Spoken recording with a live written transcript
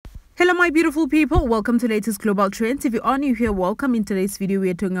Hello my beautiful people, welcome to latest global trends. If you are new here, welcome. In today's video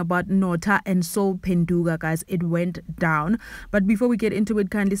we are talking about Nota and Sol Phenduka, guys. It went down, but before we get into it,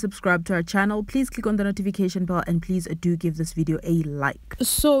 kindly subscribe to our channel, please click on the notification bell, and please do give this video a like.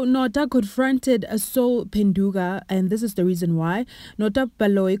 So Nota confronted Sol Phenduka, and this is the reason why. Nota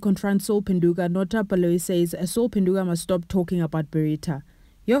confronts Sol Phenduka. Nota says Sol Phenduka must stop talking about Berita.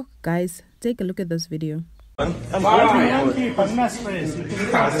 Yo guys, take a look at this video. Stop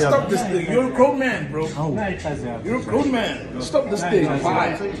this thing. You're a grown man, bro. You're a grown man. Stop this thing.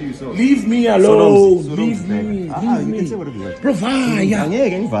 Leave me alone. Leave me. You can say whatever you want. Bro, why?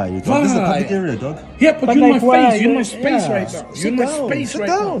 This is a public area, dog. Yeah, but you're in my face. You're in my space right now. You're in my space right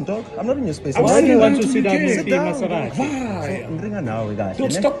now. Sit down, dog. I'm not in your space. Why do you want to sit down? Sit down. Why?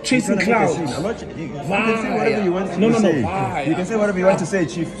 Don't stop chasing clouds. You can say whatever you want to say. Why? You can say whatever you want to say,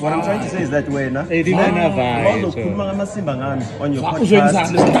 Chief. What I'm trying to say is that way, nah? On your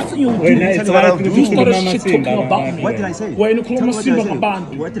podcast. You started shit talking about me. What did I say? What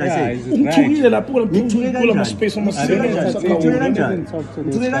did I say?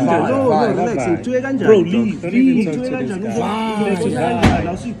 Bro, leave. You're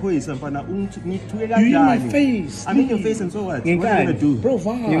in my face. I'm in your face, and so what? What are you gonna do? Bro,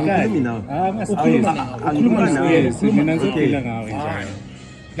 why? You me now.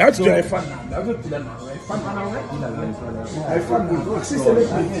 That's very fun now. That's what fun now. I fun now. I see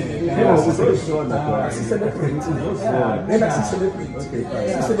celebrity. No, it's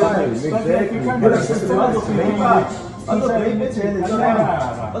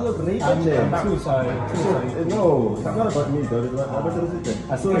not about me,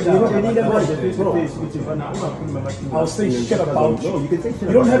 I'll say shit about you. You can say shit.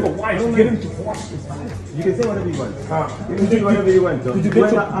 You don't have a wife. Get him to what? You can say whatever you want. You can say whatever you want. Did you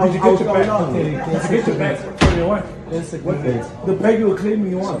get your bag? Did you get your bag from your wife? What bag? The bag you were claiming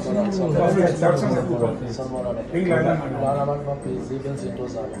you want.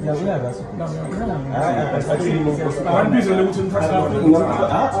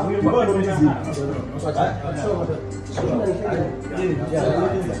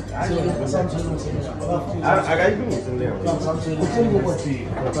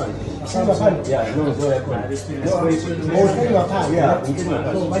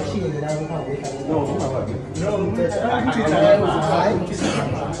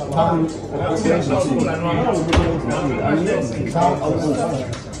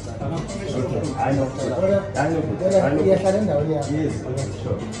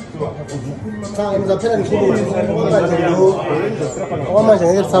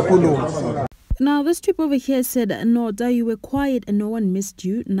 Now this trip over here said, Nota, you were quiet and no one missed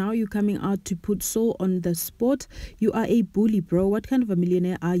you. Now you're coming out to put Sol on the spot. You are a bully, bro. What kind of a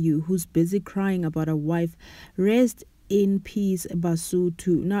millionaire are you who's busy crying about a wife? Rest in peace, Basu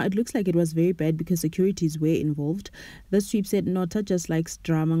too. Now it looks like it was very bad because securities were involved. This tweet said, Nota just likes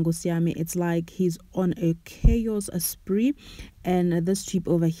drama, Ngosiame. It's like he's on a chaos spree. And this tweet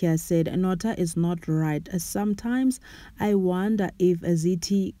over here said, Nota is not right. Sometimes I wonder if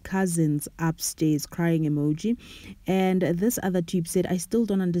ZT cousins upstairs, crying emoji. And this other tweet said, I still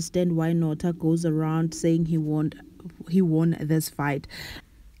don't understand why Nota goes around saying he won this fight.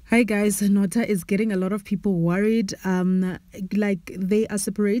 Hi guys, Nota is getting a lot of people worried, like they are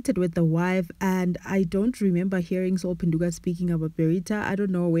separated with the wife, and I don't remember hearing Sol Phenduka speaking about Berita. I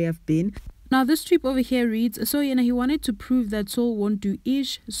don't know where I've been. Now this trip over here reads, so he wanted to prove that Sol won't do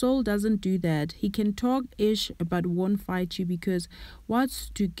ish. Sol doesn't do that. He can talk ish but won't fight you, because what's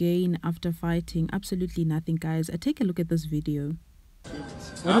to gain after fighting? Absolutely nothing, guys. Take a look at this video.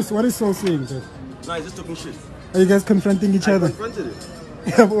 What is Sol saying, Dad? No, he's just talking shit. Are you guys confronting each other? Confronted it.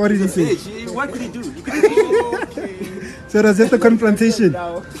 Yeah, but what did he say? What could he do? He couldn't So that's just the confrontation.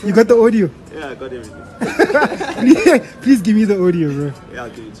 You got the audio? Yeah, I got everything. Please give me the audio, bro. Yeah, I'll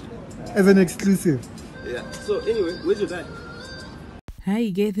give it to you. As an exclusive. Yeah. So anyway, where's your dad?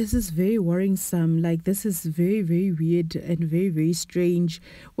 Hi, this is very worrisome. Like, this is very, very weird and very, very strange.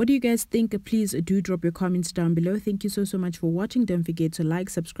 What do you guys think? Please do drop your comments down below. Thank you so much for watching. Don't forget to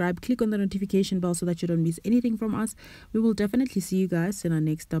like, subscribe, click on the notification bell so that you don't miss anything from us. We will definitely see you guys in our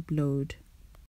next upload.